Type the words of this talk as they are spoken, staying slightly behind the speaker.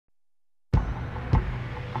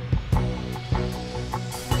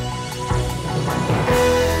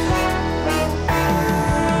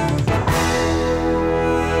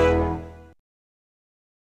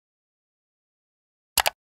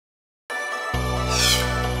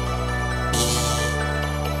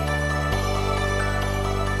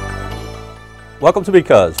Welcome to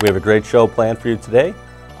Because. We have a great show planned for you today.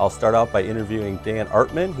 I'll start out by interviewing Dan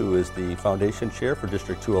Artman, who is the Foundation Chair for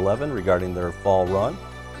District 211 regarding their fall run.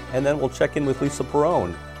 And then we'll check in with Lisa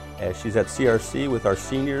Perrone as she's at CRC with our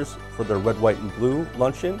seniors for their Red, White, and Blue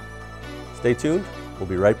Luncheon. Stay tuned. We'll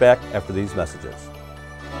be right back after these messages.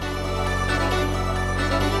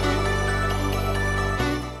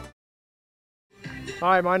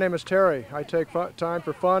 Hi, my name is Terry. I take time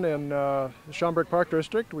for fun in the Schaumburg Park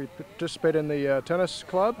District. We participate in the tennis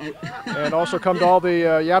club and also come to all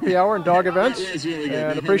the Yappy Hour and dog events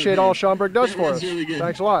and appreciate all Schaumburg does for us.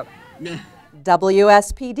 Thanks a lot.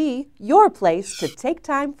 WSPD, your place to take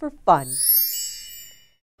time for fun.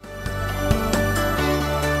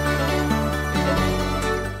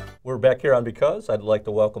 We're back here on Because. I'd like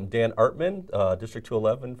to welcome Dan Artman, District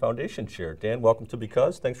 211 Foundation Chair. Dan, welcome to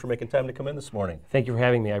Because. Thanks for making time to come in this morning. Thank you for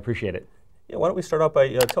having me. I appreciate it. Yeah, why don't we start out by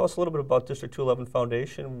tell us a little bit about District 211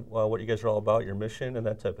 Foundation, what you guys are all about, your mission, and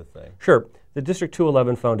that type of thing. Sure. The District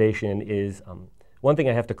 211 Foundation is, one thing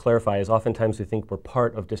I have to clarify is oftentimes we think we're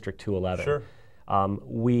part of District 211. Sure.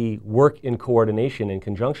 We work in coordination in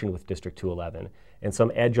conjunction with District 211, and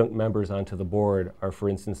some adjunct members onto the board are, for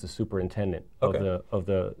instance, the superintendent of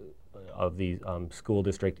the school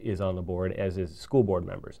district is on the board, as is school board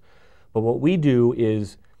members. But what we do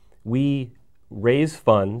is we raise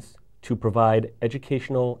funds to provide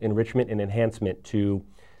educational enrichment and enhancement to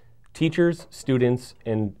teachers, students,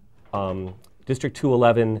 and District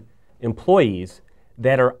 211 employees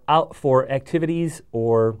that are out for activities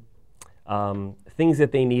or things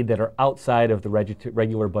that they need that are outside of the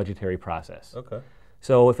regular budgetary process. Okay.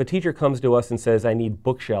 So if a teacher comes to us and says, I need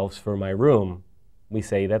bookshelves for my room, we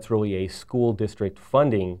say that's really a school district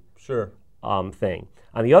funding thing.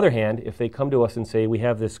 On the other hand, if they come to us and say, we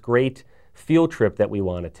have this great field trip that we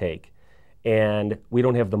want to take, and we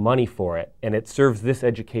don't have the money for it, and it serves this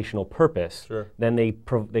educational purpose, then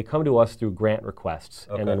they come to us through grant requests,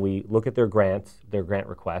 and then we look at their grant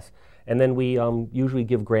requests, and then we usually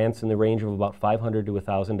give grants in the range of about $500 to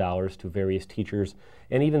 $1,000 to various teachers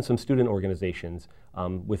and even some student organizations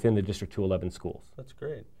within the District 211 schools. That's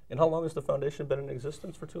great. And how long has the foundation been in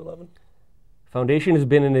existence for 211? Foundation has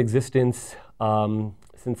been in existence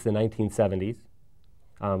since the 1970s.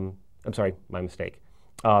 I'm sorry, my mistake.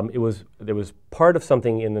 There was part of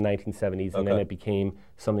something in the 1970s, and then it became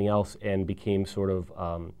something else and became sort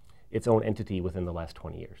of its own entity within the last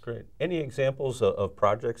 20 years. Great. Any examples of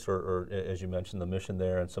projects, or as you mentioned, the mission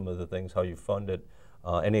there and some of the things, how you fund it?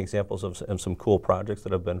 Any examples of some cool projects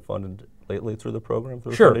that have been funded lately through the program,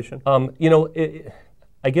 through the foundation? You know,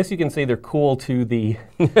 I guess you can say they're cool to the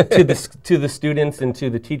to the students and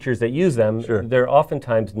to the teachers that use them. Sure. They're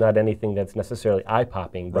oftentimes not anything that's necessarily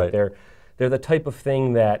eye-popping, but they're the type of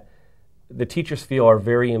thing that the teachers feel are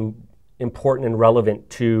very important and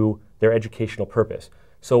relevant to their educational purpose.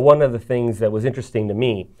 So one of the things that was interesting to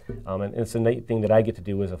me, and it's a neat thing that I get to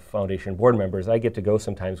do as a foundation board member, is I get to go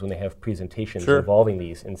sometimes when they have presentations involving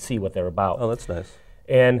these and see what they're about. Oh, that's nice.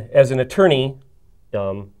 And as an attorney,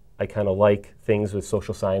 I kind of like things with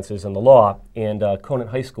social sciences and the law, and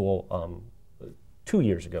Conant High School 2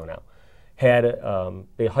 years ago now had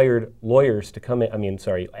they hired lawyers to come in,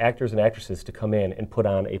 actors and actresses to come in and put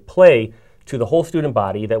on a play to the whole student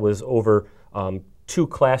body that was over 2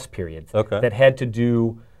 class periods that had to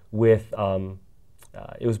do with,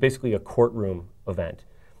 it was basically a courtroom event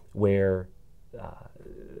where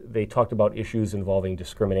they talked about issues involving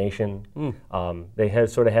discrimination. They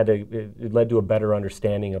had it led to a better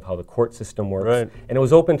understanding of how the court system works. And it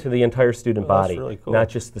was open to the entire student body, really cool. not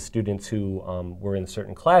just the students who were in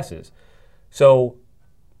certain classes. So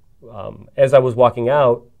as I was walking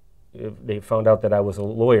out, they found out that I was a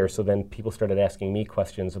lawyer, so then people started asking me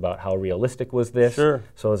questions about how realistic was this. So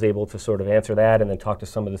I was able to sort of answer that and then talk to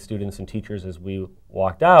some of the students and teachers as we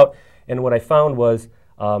walked out. And what I found was,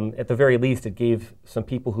 at the very least, it gave some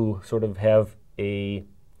people who sort of have a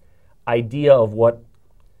idea of what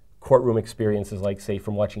courtroom experience is like, say,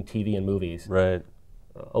 from watching TV and movies. A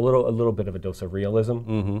little bit of a dose of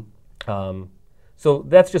realism. So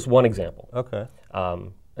that's just one example.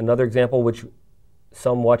 Another example, which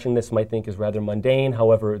some watching this might think is rather mundane,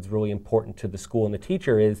 however, it's really important to the school and the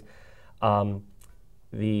teacher, is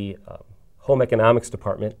the home economics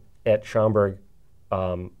department at Schaumburg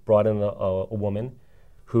brought in a woman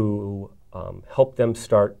who helped them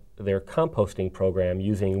start their composting program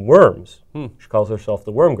using worms. She calls herself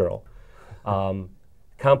the Worm Girl.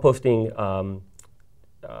 Composting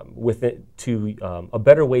a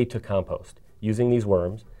better way to compost using these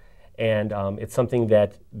worms. And it's something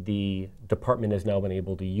that the department has now been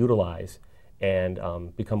able to utilize and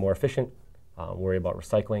become more efficient, worry about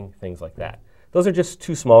recycling, things like that. those are just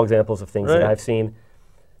two small examples of things that Right. I've seen.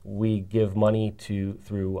 We give money to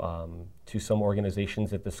some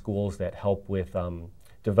organizations at the schools that help with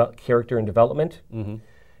character and development.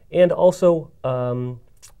 And also,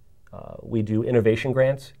 we do innovation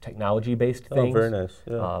grants, technology-based things. Oh, very nice.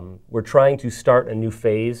 Yeah. We're trying to start a new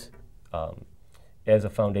phase as a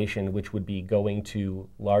foundation, which would be going to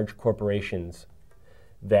large corporations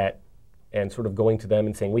and sort of going to them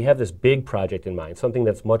and saying, we have this big project in mind, something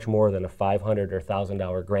that's much more than a $500 or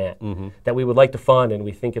 $1,000 grant that we would like to fund, and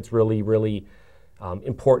we think it's really, really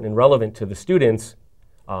important and relevant to the students,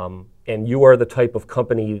 and you are the type of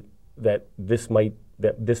company that this might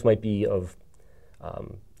be of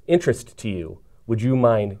interest to you. Would you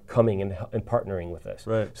mind coming and partnering with us?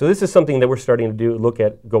 Right. So this is something that we're starting to look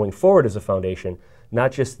at going forward as a foundation,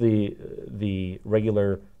 not just the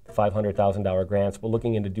regular $500,000 grants, but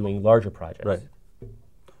looking into doing larger projects. Right.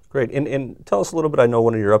 Great. And tell us a little bit. I know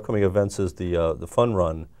one of your upcoming events is the fun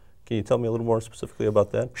run. Can you tell me a little more specifically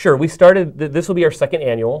about that? Sure. We started. This will be our second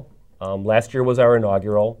annual. Last year was our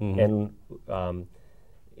inaugural, and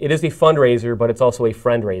it is a fundraiser, but it's also a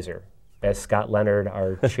friend-raiser, as Scott Leonard,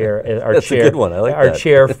 our chair, That's a good one. I like our that.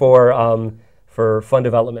 chair for fund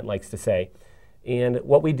development, likes to say. And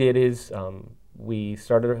what we did is we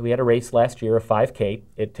had a race last year, a 5K.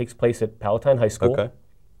 It takes place at Palatine High School. Okay.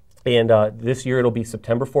 And this year it'll be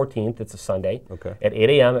September 14th. It's a Sunday. Okay. At 8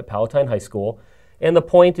 a.m. at Palatine High School. And the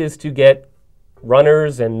point is to get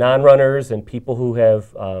runners and non-runners and people who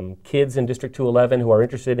have kids in District 211 who are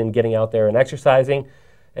interested in getting out there and exercising,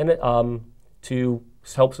 and to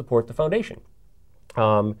help support the foundation.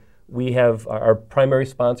 We have our primary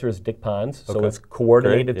sponsor is Dick Ponds, so Okay. it's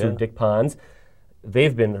coordinated Great, through yeah. Dick Ponds.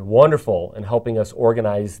 They've been wonderful in helping us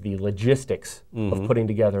organize the logistics of putting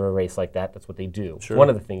together a race like that. That's what they do. Sure. It's one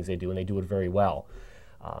of the things they do, and they do it very well.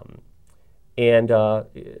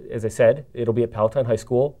 As I said, it'll be at Palatine High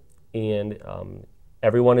School, and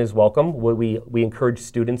everyone is welcome. We encourage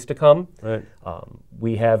students to come. Right.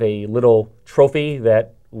 We have a little trophy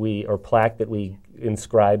or plaque that we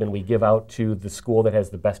inscribe and we give out to the school that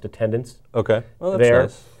has the best attendance. Okay. Well, that's there.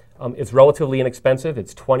 nice. It's relatively inexpensive.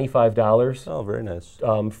 It's $25 Oh, very nice.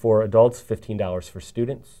 for adults, $15 for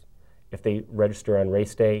students. If they register on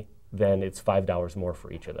race day, then it's $5 more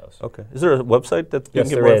for each of those. Okay. Is there a website that you Yes, can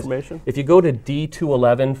give there more is. information? If you go to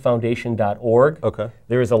d211foundation.org, Okay.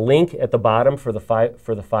 there is a link at the bottom for the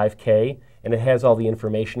 5K, and it has all the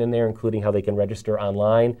information in there, including how they can register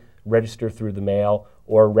online, register through the mail,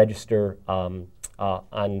 or register on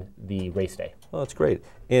the race day. Oh, that's great.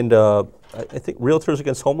 And I think Realtors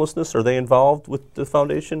Against Homelessness, are they involved with the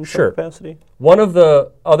foundation in some Sure. capacity? One of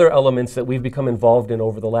the other elements that we've become involved in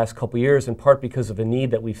over the last couple of years, in part because of a need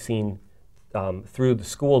that we've seen through the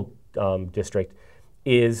school district,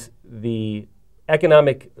 is the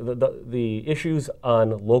the issues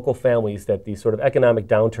on local families that the sort of economic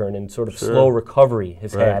downturn and sort of slow recovery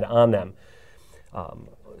has had on them.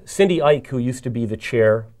 Cindy Ike, who used to be the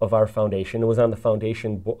chair of our foundation and was on the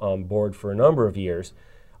foundation board for a number of years,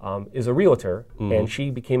 is a realtor, and she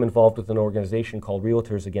became involved with an organization called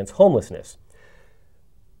Realtors Against Homelessness.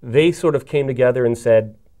 They sort of came together and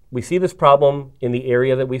said, we see this problem in the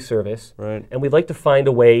area that we service, and we'd like to find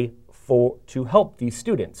a way to help these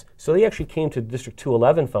students. So they actually came to District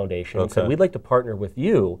 211 Foundation and said, we'd like to partner with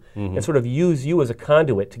you and sort of use you as a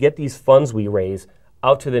conduit to get these funds we raise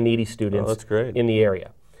out to the needy students in the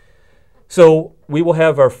area. So we will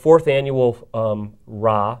have our 4th annual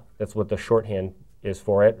RA, that's what the shorthand is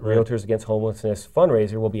for it, Realtors Against Homelessness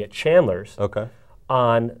fundraiser, will be at Chandler's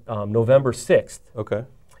on November 6th.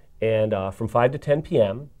 And from 5 to 10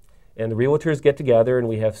 p.m. And the realtors get together, and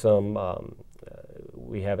we have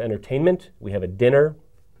we have entertainment, we have a dinner,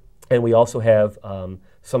 and we also have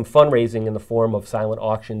some fundraising in the form of silent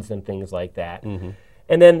auctions and things like that.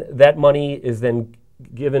 And then that money is then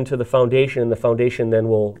given to the foundation, and the foundation then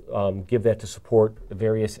will give that to support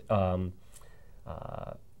various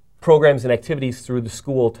programs and activities through the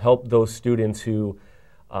school to help those students who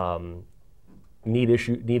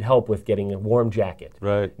need help with getting a warm jacket,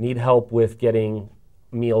 need help with getting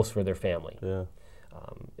meals for their family.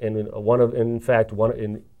 And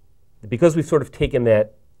because we've sort of taken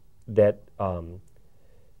that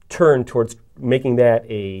turn towards making that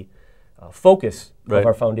a focus of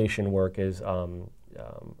our foundation work, is some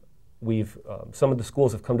of the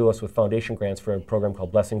schools have come to us with foundation grants for a program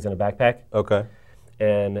called Blessings in a Backpack.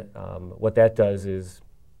 And what that does is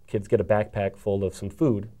kids get a backpack full of some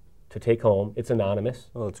food to take home. It's anonymous.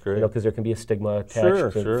 Oh, that's great. You know, because there can be a stigma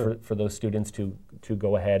attached for those students to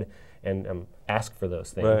go ahead and ask for those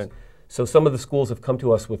things. So some of the schools have come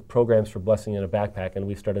to us with programs for Blessing in a Backpack, and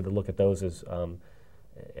we started to look at those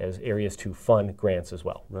as areas to fund grants as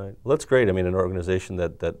well. Right. Well, that's great. I mean, an organization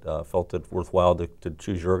that felt it worthwhile to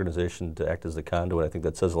choose your organization to act as the conduit. I think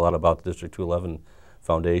that says a lot about the District 211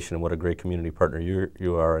 Foundation and what a great community partner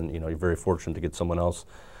you are. And you're very fortunate to get someone else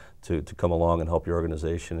to come along and help your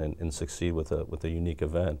organization and succeed with a unique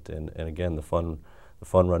event. And again, the fun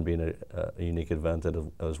run being a unique event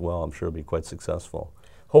as well, I'm sure it'll be quite successful.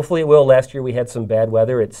 Hopefully it will. Last year we had some bad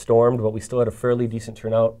weather. It stormed, but we still had a fairly decent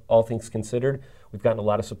turnout, all things considered. We've gotten a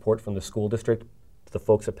lot of support from the school district. The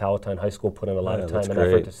folks at Palatine High School put in a lot of time and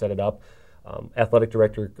effort to set it up. Athletic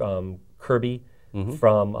Director Kirby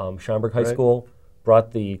from Schaumburg High School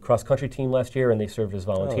brought the cross-country team last year, and they served as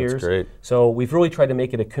volunteers. Oh, that's great. So we've really tried to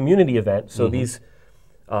make it a community event, so these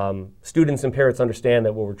students and parents understand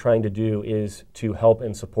that what we're trying to do is to help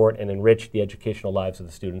and support and enrich the educational lives of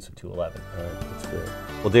the students of 211. All right, that's great.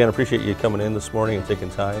 Well, Dan, I appreciate you coming in this morning and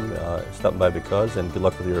taking time, stopping by because, and good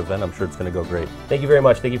luck with your event. I'm sure it's going to go great. Thank you very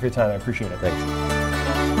much. Thank you for your time. I appreciate it. Thanks.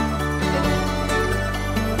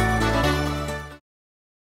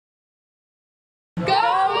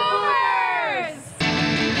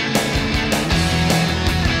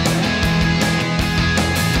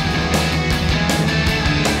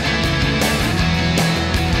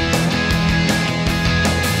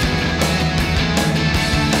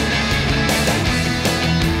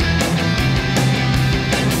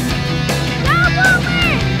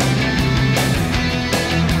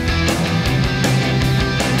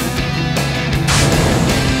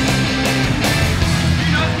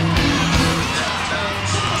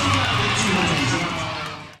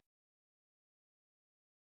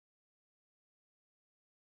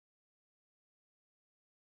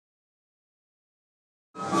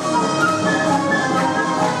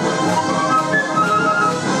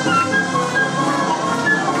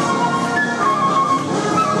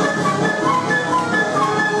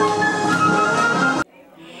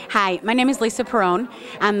 Hi, my name is Lisa Perrone.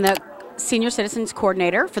 I'm the Senior Citizens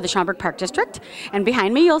Coordinator for the Schaumburg Park District. And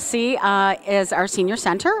behind me you'll see is our Senior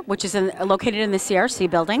Center, which is located in the CRC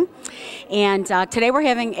building. And today we're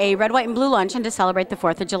having a red, white, and blue luncheon to celebrate the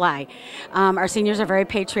 4th of July. Our seniors are very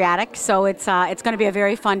patriotic, so it's going to be a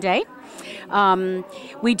very fun day.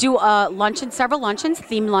 We do several luncheons,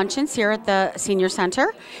 themed luncheons here at the Senior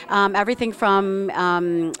Center. Everything from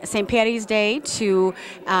St. Patty's Day to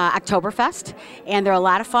Oktoberfest. And they're a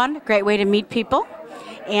lot of fun, great way to meet people.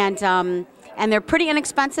 And they're pretty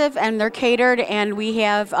inexpensive, and they're catered, and we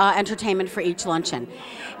have entertainment for each luncheon.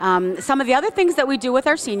 Some of the other things that we do with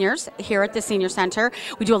our seniors here at the Senior Center,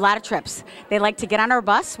 we do a lot of trips. They like to get on our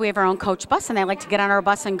bus. We have our own coach bus, and they like to get on our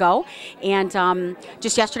bus and go. And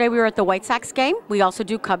just yesterday we were at the White Sox game. We also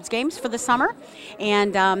do Cubs games for the summer.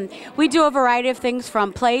 And we do a variety of things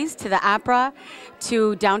from plays to the opera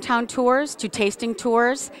to downtown tours to tasting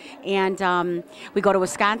tours. And we go to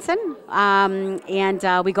Wisconsin,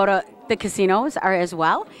 and we go to the casinos as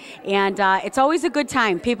well, and it's always a good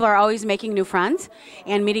time. People are always making new friends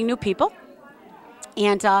and meeting new people,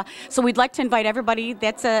 and so we'd like to invite everybody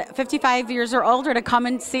that's 55 years or older to come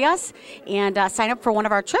and see us and sign up for one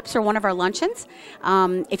of our trips or one of our luncheons.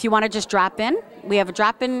 If you want to just drop in, we have a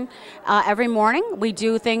drop-in every morning. We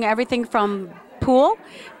do everything from pool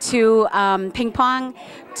to ping pong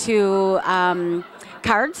to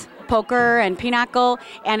cards, poker and pinochle,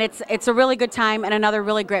 and it's a really good time and another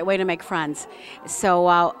really great way to make friends.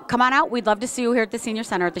 So come on out. We'd love to see you here at the Senior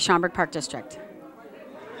Center at the Schaumburg Park District.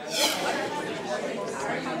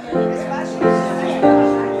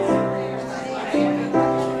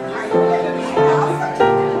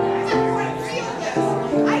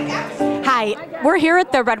 Hi, we're here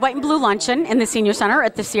at the Red, White, and Blue Luncheon in the Senior Center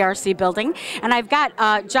at the CRC building, and I've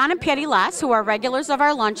got John and Patty Lass, who are regulars of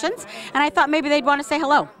our luncheons, and I thought maybe they'd want to say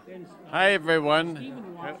hello. Hi,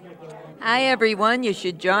 everyone. Hi, everyone. You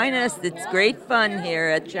should join us. It's great fun here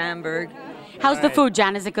at Schaumburg. How's the food,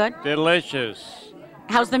 John? Is it good? Delicious.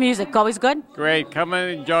 How's the music? Always good? Great. Come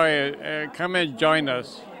and enjoy it. Come and join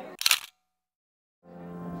us.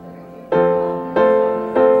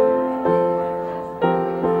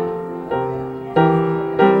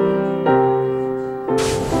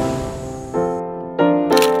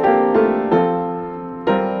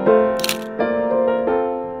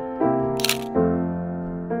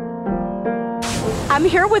 I'm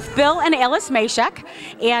here with Bill and Alice Mashek,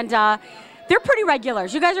 and they're pretty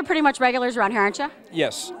regulars. You guys are pretty much regulars around here, aren't you?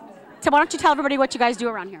 Yes. So why don't you tell everybody what you guys do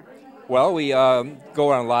around here? Well, we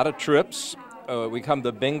go on a lot of trips. We come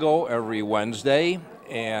to bingo every Wednesday,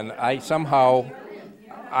 and I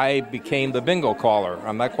became the bingo caller.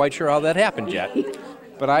 I'm not quite sure how that happened yet,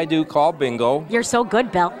 but I do call bingo. You're so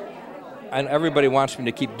good, Bill. And everybody wants me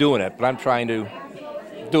to keep doing it, but I'm trying to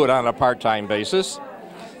do it on a part-time basis.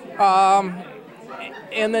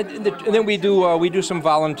 And then we do some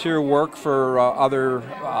volunteer work for other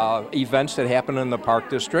events that happen in the Park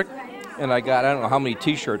District. And I don't know how many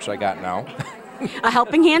T-shirts I got now. A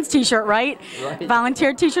Helping Hands T-shirt, right? Right.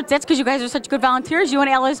 Volunteer T-shirts. That's because you guys are such good volunteers. You and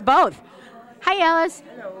Alice both. Hi, Alice.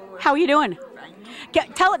 Hello. How are you doing?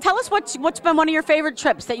 Tell us what's been one of your favorite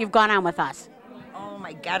trips that you've gone on with us. Oh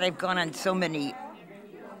my God, I've gone on so many.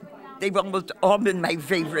 They've almost all been my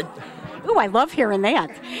favorite. Ooh, I love hearing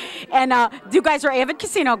that. And you guys are avid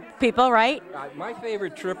casino people, right? My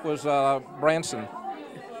favorite trip was Branson.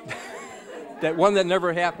 That one that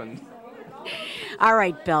never happened. All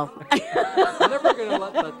right, Bill. I'm never going to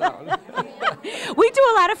let that down. We do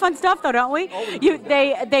a lot of fun stuff, though, don't we? Oh, we do.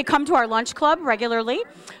 They come to our lunch club regularly,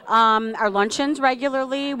 our luncheons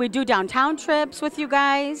regularly. We do downtown trips with you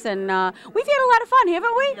guys, and we've had a lot of fun,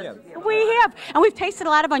 haven't we? Yeah. We have, and we've tasted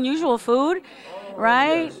a lot of unusual food,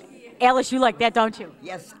 right? Yes. Alice, you like that, don't you?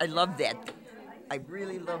 Yes, I love that. I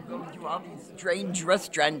really love going to all these strange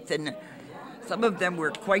restaurants, and some of them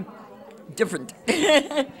were quite different.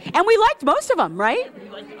 And we liked most of them, right?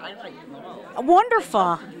 I like them all. Wonderful.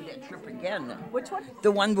 I'd love to do that trip again. Which one?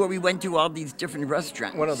 The one where we went to all these different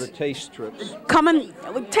restaurants. One of the taste trips. Come and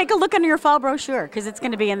take a look under your fall brochure, because it's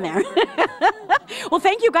going to be in there. Well,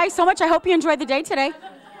 thank you guys so much. I hope you enjoyed the day today.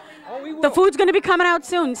 Oh, we will. The food's going to be coming out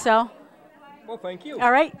soon, so. Well, thank you.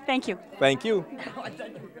 All right, thank you. Thank you.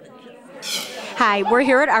 Hi, we're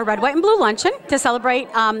here at our Red, White, and Blue Luncheon to celebrate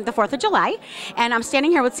the 4th of July. And I'm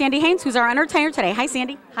standing here with Sandy Haynes, who's our entertainer today. Hi,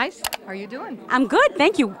 Sandy. Hi, how are you doing? I'm good,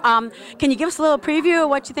 thank you. Can you give us a little preview of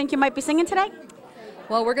what you think you might be singing today?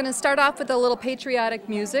 Well, we're going to start off with a little patriotic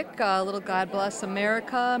music, a little God Bless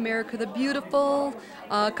America, America the Beautiful,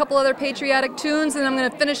 a couple other patriotic tunes, and I'm going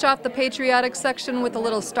to finish off the patriotic section with a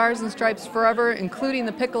little Stars and Stripes Forever, including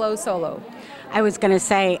the piccolo solo. I was going to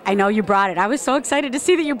say, I know you brought it. I was so excited to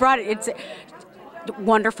see that you brought it. It's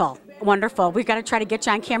wonderful, wonderful. We've got to try to get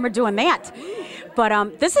you on camera doing that.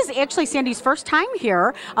 But this is actually Sandy's first time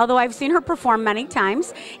here, although I've seen her perform many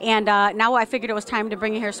times. And now I figured it was time to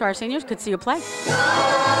bring you here so our seniors could see you play.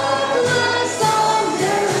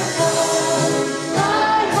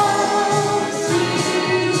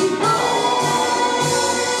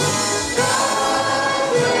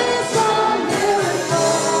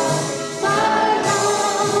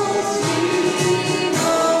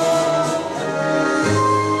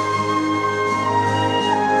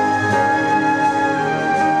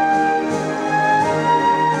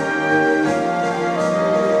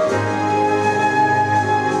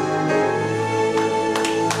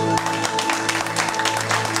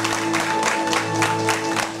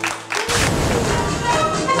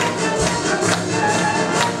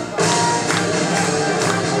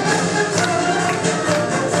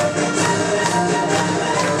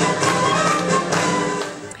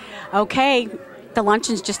 Okay, the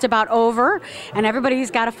luncheon's just about over, and everybody's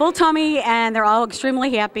got a full tummy, and they're all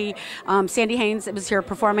extremely happy. Sandy Haynes was here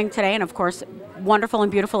performing today, and of course, wonderful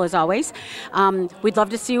and beautiful as always. We'd love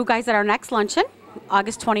to see you guys at our next luncheon,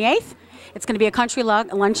 August 28th. It's going to be a country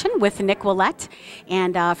luncheon with Nick Willett,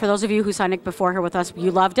 and for those of you who saw Nick before here with us, you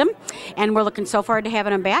loved him, and we're looking so forward to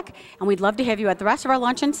having him back, and we'd love to have you at the rest of our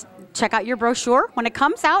luncheons. Check out your brochure when it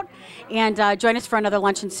comes out, and join us for another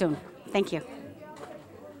luncheon soon. Thank you.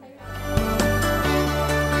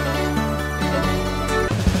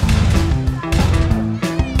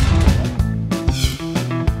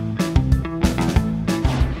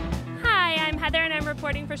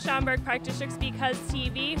 Reporting for Schaumburg Park District's BCUZ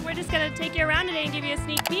TV. We're just going to take you around today and give you a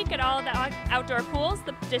sneak peek at all of the outdoor pools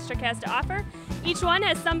the district has to offer. Each one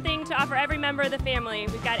has something to offer every member of the family.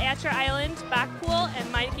 We've got Atcher Island, Bock Pool, and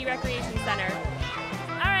Meineke Recreation Center.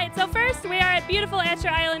 All right, so first we are at beautiful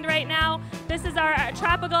Atcher Island right now. This is our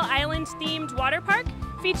tropical island-themed water park.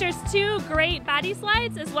 Features 2 great body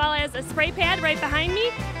slides as well as a spray pad right behind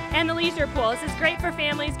me and the leisure pool. This is great for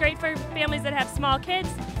families that have small kids.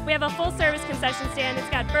 We have a full-service concession stand. It's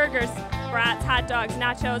got burgers, brats, hot dogs,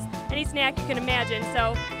 nachos, any snack you can imagine.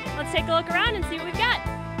 So let's take a look around and see what we've got.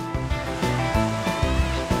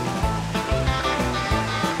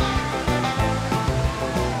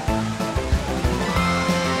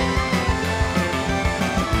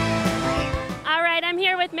 I'm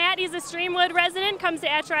here with Matt. He's a Streamwood resident, comes to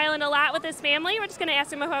Atcher Island a lot with his family. We're just going to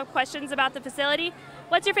ask him a couple questions about the facility.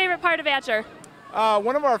 What's your favorite part of Atcher?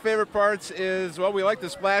 One of our favorite parts is, well, we like the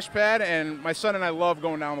splash pad, and my son and I love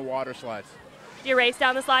going down the water slides. Do you race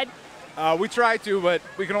down the slide? We try to, but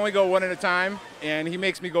we can only go one at a time, and he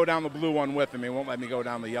makes me go down the blue one with him. He won't let me go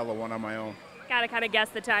down the yellow one on my own. Got to kind of guess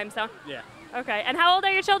the time, so. Yeah. Okay, and how old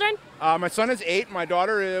are your children? My son is 8. My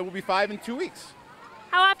daughter will be 5 in 2 weeks.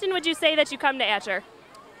 How often would you say that you come to Atcher?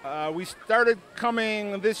 We started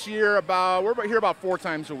coming this year we're here about 4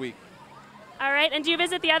 times a week. All right, and do you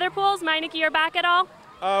visit the other pools, Meineke or Bock at all?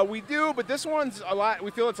 We do, but this one's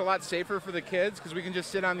we feel it's a lot safer for the kids because we can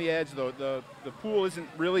just sit on the edge. The pool isn't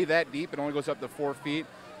really that deep. It only goes up to 4 feet.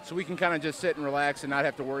 So we can kind of just sit and relax and not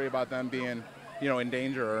have to worry about them being, in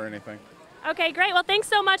danger or anything. Okay, great. Well, thanks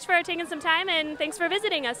so much for taking some time, and thanks for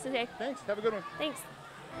visiting us today. Thanks. Have a good one. Thanks.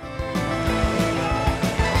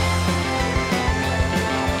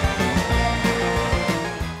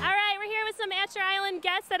 All right, we're here with some Atcher Island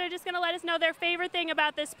guests that are just going to let us know their favorite thing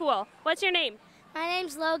about this pool. What's your name? My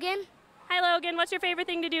name's Logan. Hi, Logan. What's your favorite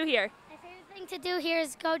thing to do here? My favorite thing to do here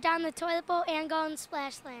is go down the toilet bowl and go in the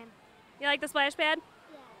splash land. You like the splash pad?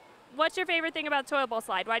 Yeah. What's your favorite thing about the toilet bowl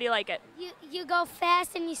slide? Why do you like it? You go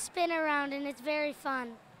fast and you spin around and it's very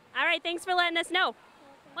fun. All right, thanks for letting us know.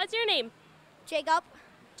 What's your name? Jacob.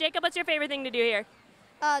 Jacob, what's your favorite thing to do here?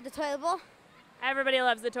 The toilet bowl. Everybody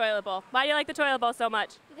loves the toilet bowl. Why do you like the toilet bowl so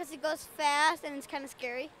much? Because it goes fast and it's kind of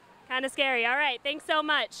scary. Kind of scary. All right, thanks so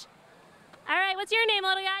much. All right, what's your name,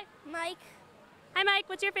 little guy? Mike. Hi, Mike.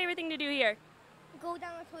 What's your favorite thing to do here? Go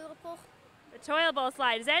down the toilet bowl. The toilet bowl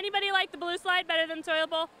slide. Does anybody like the blue slide better than the toilet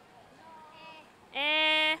bowl?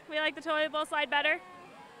 We like the toilet bowl slide better?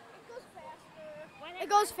 It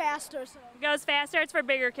goes faster. So. It goes faster. It's for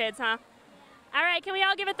bigger kids, huh? All right, can we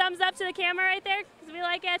all give a thumbs up to the camera right there? Because we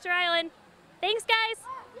like Atcher Island. Thanks, guys.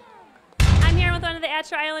 I'm here with one of the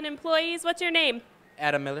Atcher Island employees. What's your name?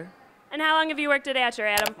 Adam Miller. And how long have you worked at Atcher,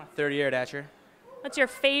 Adam? My 3rd year at Atcher. What's your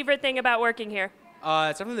favorite thing about working here?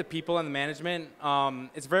 It's definitely the people and the management.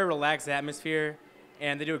 It's a very relaxed atmosphere,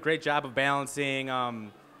 and they do a great job of balancing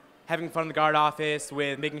having fun in the guard office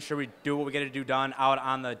with making sure we do what we get to do done out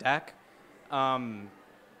on the deck.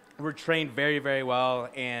 We're trained very, very well,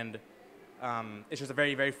 and it's just a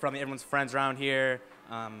very, very friendly, everyone's friends around here.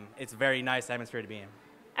 It's a very nice atmosphere to be in.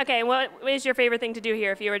 Okay, what is your favorite thing to do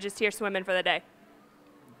here if you were just here swimming for the day?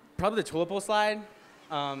 Probably the tulip bowl slide.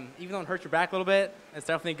 Even though it hurts your back a little bit, it's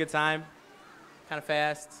definitely a good time. Kind of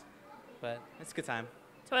fast, but it's a good time.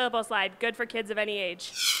 Toilet bowl slide, good for kids of any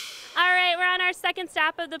age. All right, we're on our second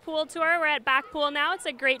stop of the pool tour. We're at Bock Pool now. It's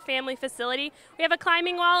a great family facility. We have a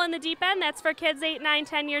climbing wall in the deep end. That's for kids 8, 9,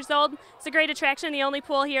 10 years old. It's a great attraction, the only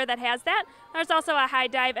pool here that has that. There's also a high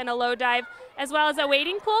dive and a low dive, as well as a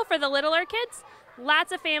wading pool for the littler kids.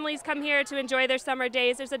 Lots of families come here to enjoy their summer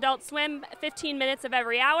days. There's adult swim 15 minutes of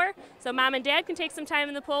every hour, so mom and dad can take some time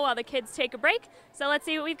in the pool while the kids take a break. So let's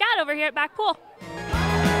see what we've got over here at Bock Pool.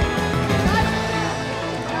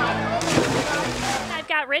 I've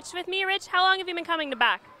got Rich with me. Rich, how long have you been coming to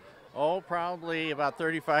Bock? Oh, probably about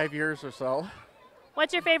 35 years or so.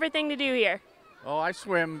 What's your favorite thing to do here? Oh, I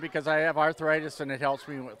swim because I have arthritis and it helps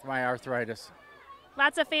me with my arthritis.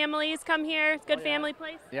 Lots of families come here. It's a good family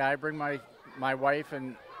place. Yeah, I bring my wife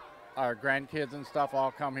and our grandkids and stuff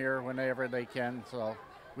all come here whenever they can, so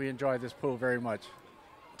we enjoy this pool very much.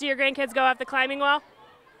 Do your grandkids go up the climbing wall?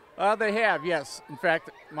 They have, yes. In fact,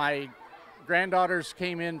 my granddaughters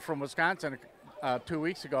came in from Wisconsin 2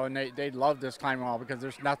 weeks ago, and they love this climbing wall because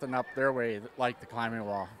there's nothing up their way like the climbing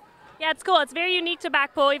wall. Yeah, it's cool. It's very unique to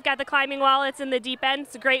Bock Pool. We've got the climbing wall. It's in the deep end.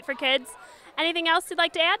 It's great for kids. Anything else you'd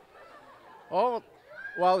like to add? Oh,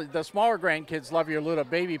 well, the smaller grandkids love your little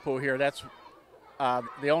baby pool here. That's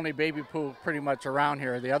the only baby pool pretty much around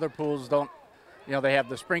here. The other pools don't, they have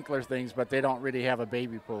the sprinkler things, but they don't really have a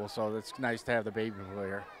baby pool, so it's nice to have the baby pool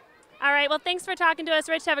here. All right, well, thanks for talking to us,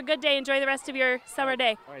 Rich. Have a good day. Enjoy the rest of your summer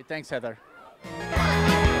day. All right, thanks, Heather.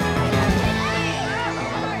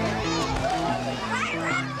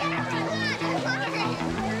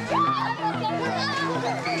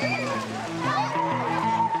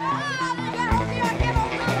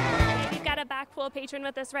 We've got a Bock Pool patron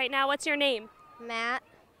with us right now. What's your name? Matt.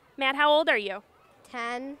 Matt, how old are you?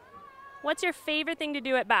 10. What's your favorite thing to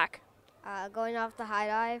do at Bock? Going off the high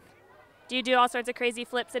dive. Do you do all sorts of crazy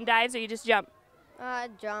flips and dives, or you just jump?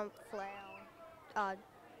 Jump, flail.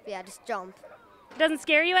 Yeah, just jump. It doesn't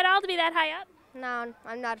scare you at all to be that high up? No,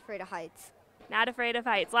 I'm not afraid of heights. Not afraid of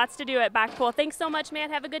heights. Lots to do at Bock Pool. Thanks so much, Matt.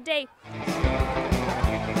 Have a good day.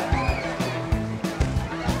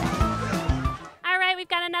 All right, we've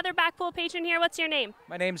got another Bock Pool patron here. What's your name?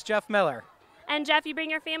 My name's Jeff Miller. And Jeff, you bring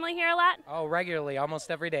your family here a lot? Oh, regularly, almost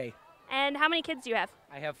every day. And how many kids do you have?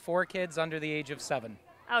 I have 4 kids under the age of 7.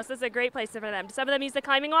 Oh, so this is a great place for them. Do some of them use the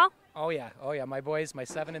climbing wall? Oh yeah. My boys, my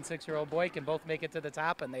 7- and 6-year-old boy can both make it to the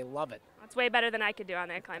top, and they love it. That's way better than I could do on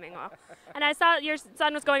that climbing wall. And I saw your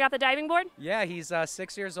son was going off the diving board? Yeah, he's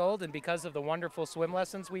 6 years old, and because of the wonderful swim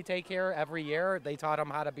lessons we take here every year, they taught him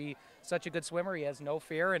how to be such a good swimmer. He has no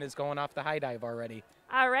fear and is going off the high dive already.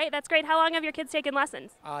 All right, that's great. How long have your kids taken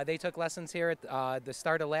lessons? They took lessons here at the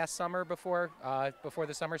start of last summer before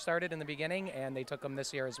the summer started in the beginning, and they took them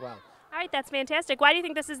this year as well. All right, that's fantastic. Why do you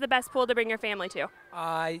think this is the best pool to bring your family to?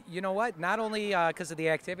 You know what? Not only because of the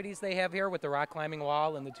activities they have here with the rock climbing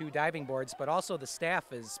wall and the 2 diving boards, but also the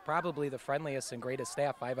staff is probably the friendliest and greatest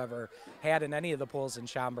staff I've ever had in any of the pools in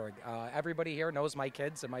Schaumburg. Everybody here knows my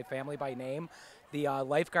kids and my family by name. The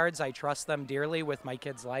lifeguards, I trust them dearly with my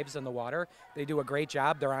kids' lives in the water. They do a great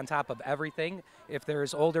job. They're on top of everything. If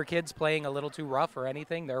there's older kids playing a little too rough or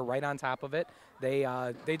anything, they're right on top of it. They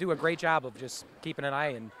do a great job of just keeping an eye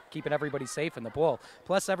and keeping everybody safe in the pool.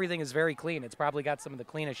 Plus, everything is very clean. It's probably got some of the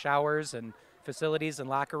cleanest showers and facilities and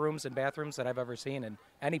locker rooms and bathrooms that I've ever seen in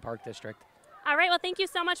any park district. All right, well, thank you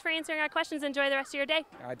so much for answering our questions. Enjoy the rest of your day.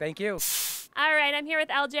 All right, thank you. All right, I'm here with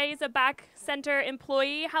LJ. He's a Bock Center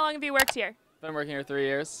employee. How long have you worked here? Been working here 3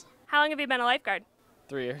 years. How long have you been a lifeguard?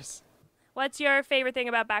 3 years. What's your favorite thing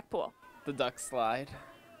about Bock Pool? The duck slide.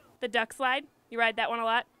 The duck slide? You ride that one a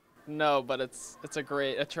lot? No, but it's a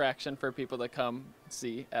great attraction for people to come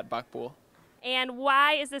see at Bock Pool. And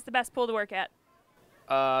why is this the best pool to work at?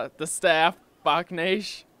 The staff, Bock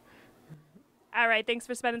Nation. All right, thanks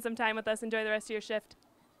for spending some time with us. Enjoy the rest of your shift.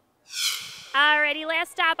 Alrighty,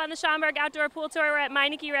 last stop on the Schaumburg Outdoor Pool Tour. We're at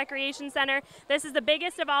Meineke Recreation Center. This is the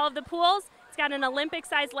biggest of all of the pools. It's got an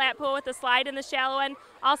Olympic-sized lap pool with a slide in the shallow end.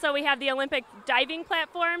 Also, we have the Olympic diving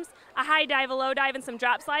platforms, a high dive, a low dive, and some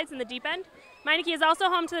drop slides in the deep end. Meineke is also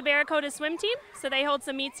home to the Barracuda swim team, so they hold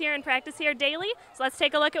some meets here and practice here daily. So let's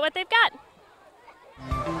take a look at what they've got.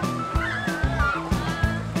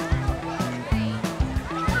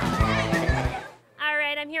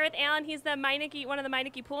 I'm here with Alan. He's the one of the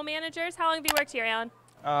Meineke pool managers. How long have you worked here, Alan?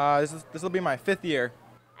 This will be my 5th year.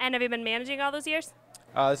 And have you been managing all those years?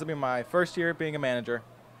 This will be my 1st year being a manager.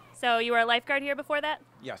 So you were a lifeguard here before that?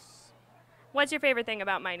 Yes. What's your favorite thing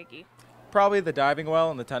about Meineke? Probably the diving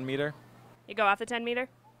well and the 10 meter. You go off the 10 meter?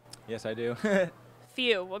 Yes, I do.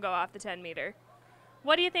 Few will go off the 10 meter.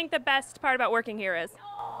 What do you think the best part about working here is?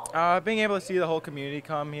 Being able to see the whole community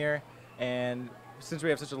come here, and since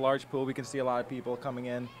we have such a large pool, we can see a lot of people coming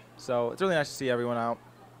in. So it's really nice to see everyone out.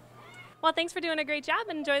 Well, thanks for doing a great job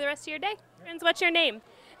and enjoy the rest of your day. Friends, what's your name?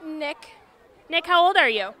 Nick. Nick, how old are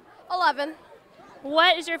you? 11.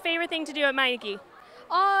 What is your favorite thing to do at Meineke?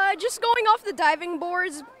 Just going off the diving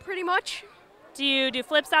boards, pretty much. Do you do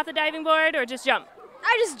flips off the diving board or just jump?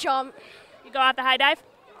 I just jump. You go off the high dive?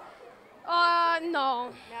 No.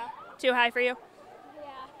 No? Too high for you?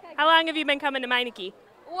 Yeah. How long have you been coming to Meineke?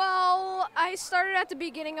 Well, I started at the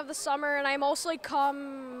beginning of the summer, and I mostly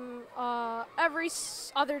come every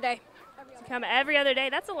other day. You come every other day?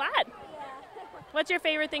 That's a lot. Yeah. What's your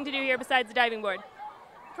favorite thing to do here besides the diving board?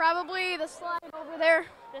 Probably the slide over there.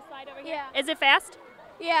 The slide over here? Yeah. Is it fast?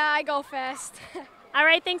 Yeah, I go fast. All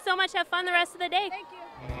right, thanks so much. Have fun the rest of the day. Thank you.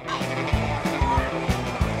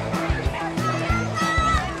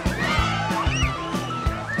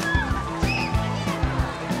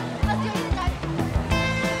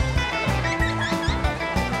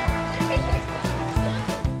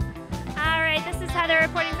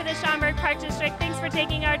 Reporting for the Schaumburg Park District. Thanks for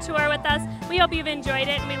taking our tour with us. We hope you've enjoyed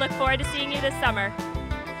it, and we look forward to seeing you this summer.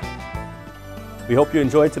 We hope you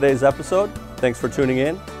enjoyed today's episode. Thanks for tuning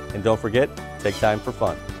in, and don't forget, take time for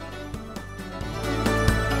fun.